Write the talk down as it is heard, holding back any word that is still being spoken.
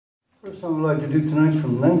song I'd like to do tonight is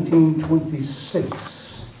from 1926.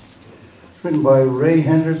 It's written by Ray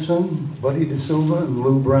Henderson, Buddy DeSilva, and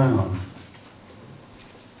Lou Brown.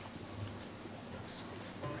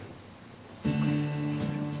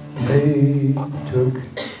 They took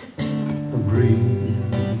a breeze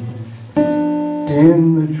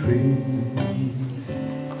in the trees,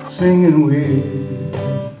 singing weird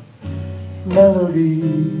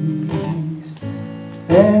melodies,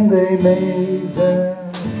 and they made that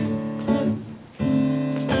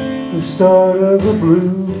the start of the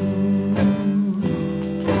blues.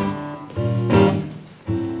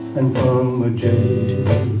 And from a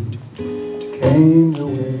jade came the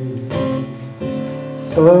wave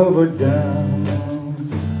of a downhearted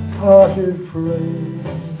frame,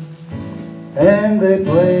 and they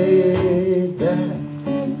played that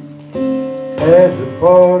as a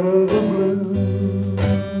part of the blues.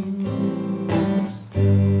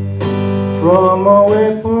 From a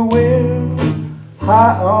whippoorwill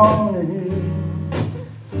high on a hill,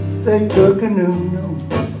 they took a new note,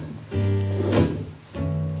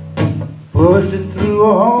 pushed it through a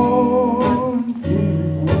horn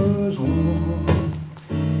till it was worn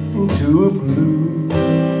into a blues.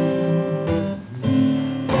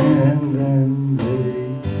 And then they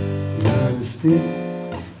nursed it,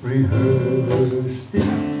 rehearsed it,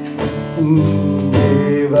 and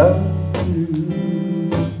gave out the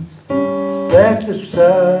news that the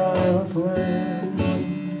Southland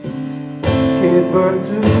gave birth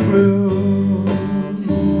to the blues.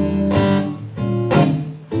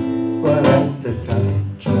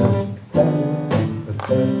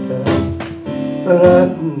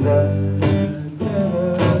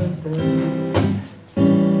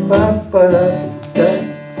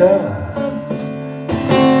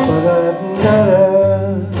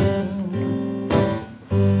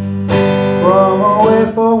 From a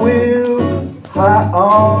whippoorwill high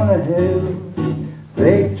on a hill,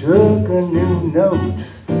 they took a new note,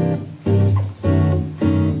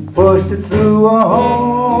 pushed it through a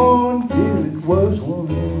horn till it was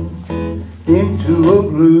worn into a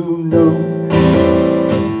blue note.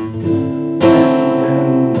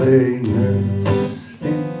 And they nursed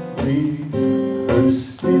it,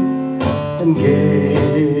 rehearsed it, and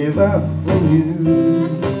gave out the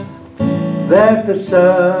news that the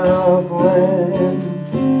Southland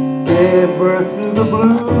gave birth to the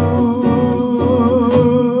blues.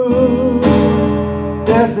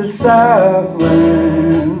 That the Southland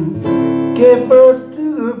gave birth